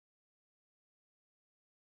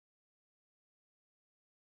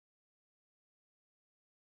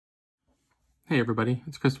Hey everybody,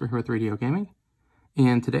 it's Christopher here with Radio Gaming,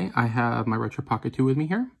 and today I have my Retroid Pocket 2 with me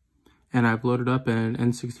here, and I've loaded up an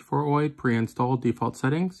N64 OID pre-installed default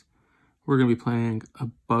settings. We're going to be playing A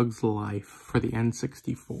Bug's Life for the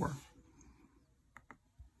N64.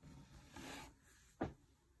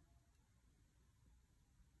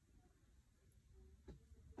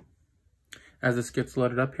 As this gets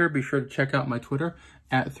loaded up here, be sure to check out my Twitter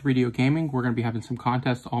at 3DO Gaming. We're going to be having some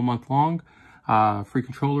contests all month long. Free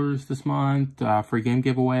controllers this month, free game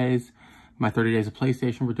giveaways. My 30 days of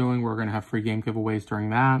PlayStation we're going to have free game giveaways during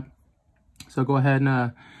that. So go ahead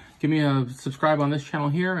and give me a subscribe on this channel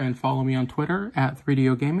here and follow me on Twitter at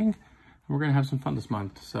 3DO Gaming. We're going to have some fun this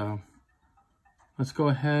month. So let's go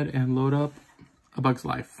ahead and load up A Bug's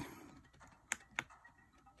Life.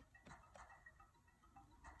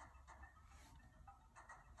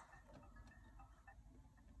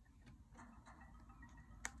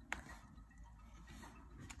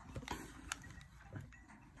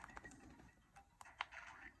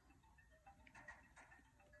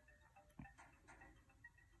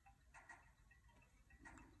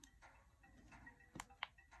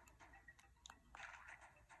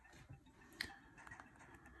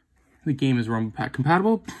 The game is Rumble Pack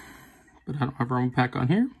compatible, but I don't have Rumble Pack on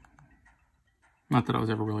here. Not that I was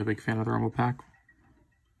ever really a big fan of the Rumble Pack.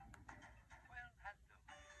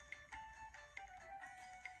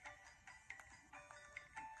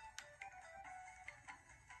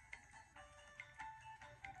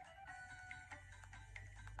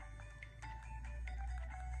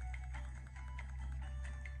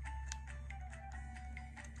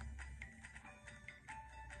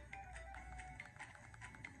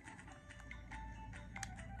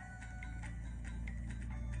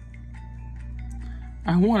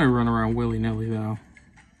 I want to run around willy-nilly, though.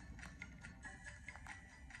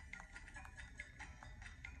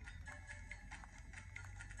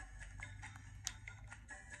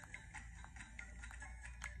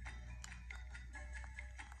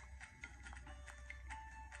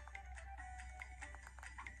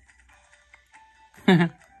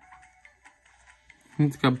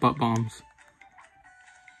 It's got butt bombs.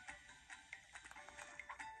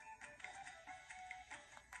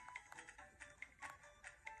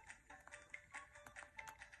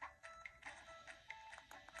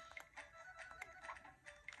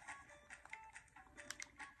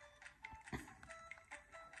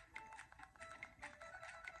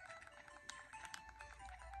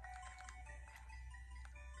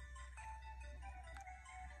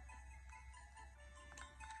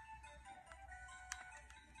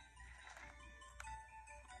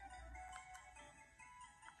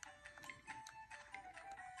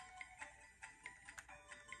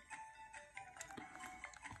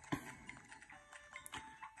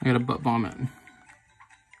 I got a butt bomb it.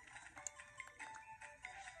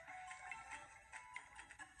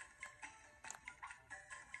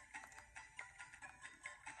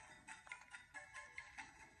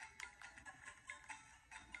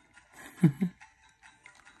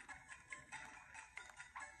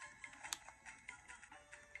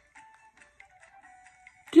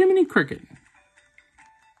 Jiminy Cricket.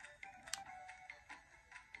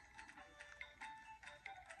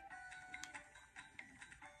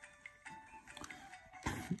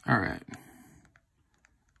 All right.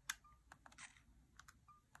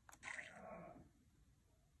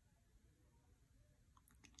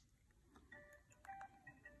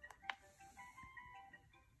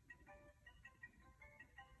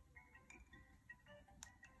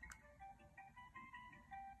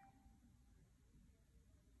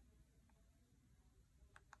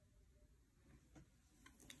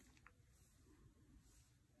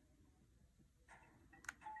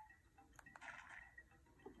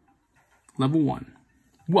 Level 1.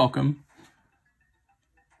 Welcome.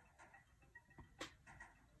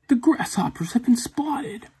 The grasshoppers have been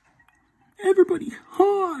spotted. Everybody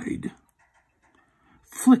hide.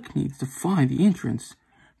 Flick needs to find the entrance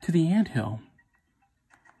to the anthill,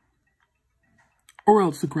 or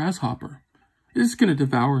else the grasshopper is going to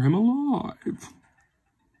devour him alive.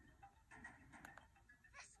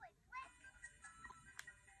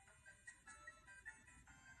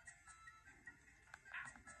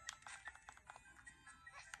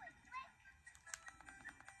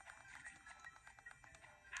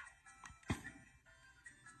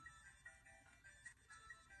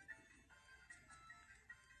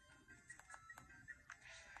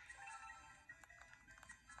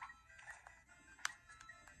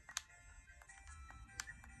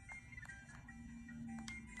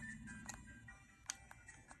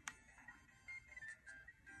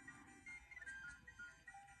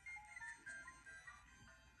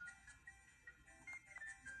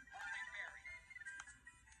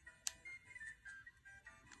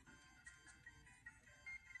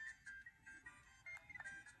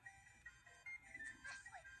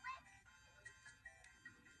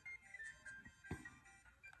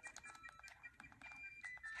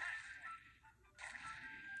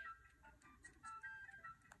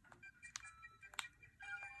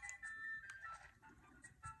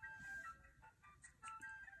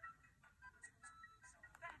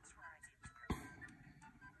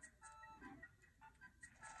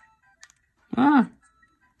 Ah!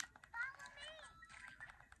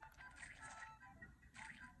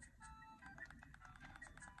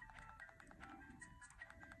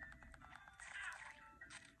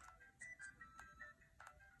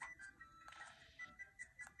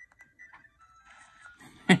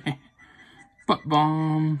 Butt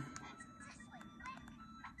bomb.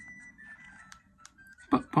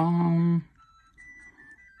 Butt bomb.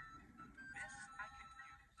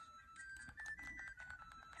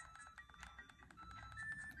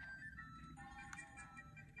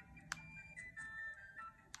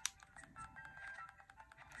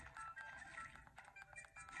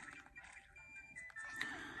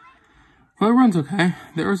 Well, it runs okay.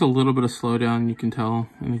 There is a little bit of slowdown, you can tell,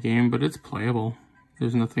 in the game, but it's playable.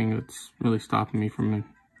 There's nothing that's really stopping me from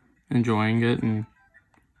enjoying it and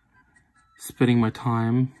spending my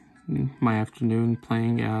time, my afternoon,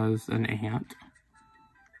 playing as an ant.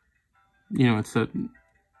 You know, it's the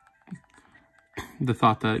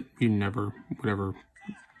thought that you never would ever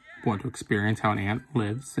want to experience how an ant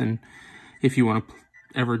lives, and if you want to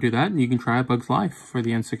ever do that, you can try A Bug's Life for the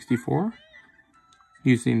N64.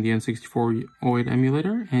 Using the N64 OID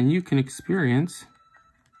emulator, and you can experience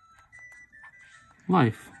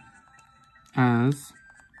life as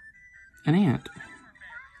an ant.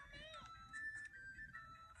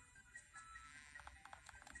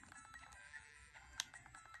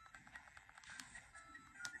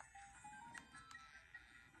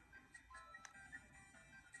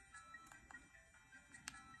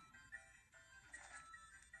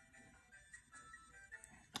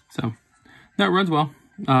 So, that runs well.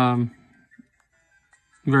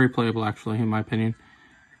 Very playable, actually, in my opinion.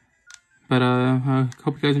 But I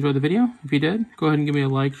hope you guys enjoyed the video. If you did, go ahead and give me a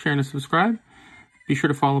like, share, and a subscribe. Be sure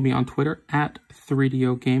to follow me on Twitter at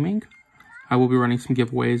 3DO Gaming. I will be running some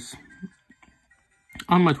giveaways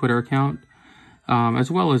on my Twitter account,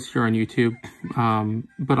 as well as here on YouTube.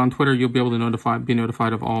 But on Twitter, you'll be able to be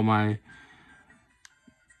notified of all my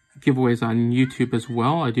giveaways on YouTube as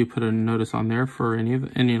well. I do put a notice on there for any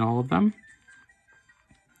and all of them.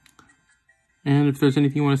 And if there's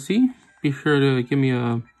anything you want to see, be sure to give me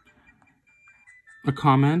a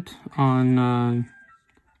comment on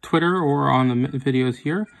Twitter or on the videos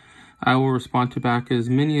here. I will respond to back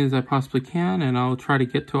as many as I possibly can, and I'll try to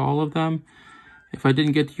get to all of them. If I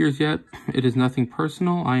didn't get to yours yet, it is nothing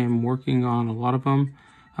personal. I am working on a lot of them.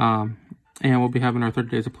 And we'll be having our 30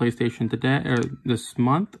 Days of PlayStation today, or this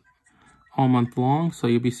month, all month long. So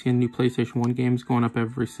you'll be seeing new PlayStation 1 games going up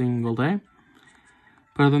every single day.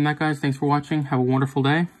 But other than that, guys, thanks for watching. Have a wonderful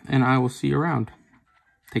day, and I will see you around.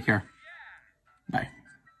 Take care. Bye.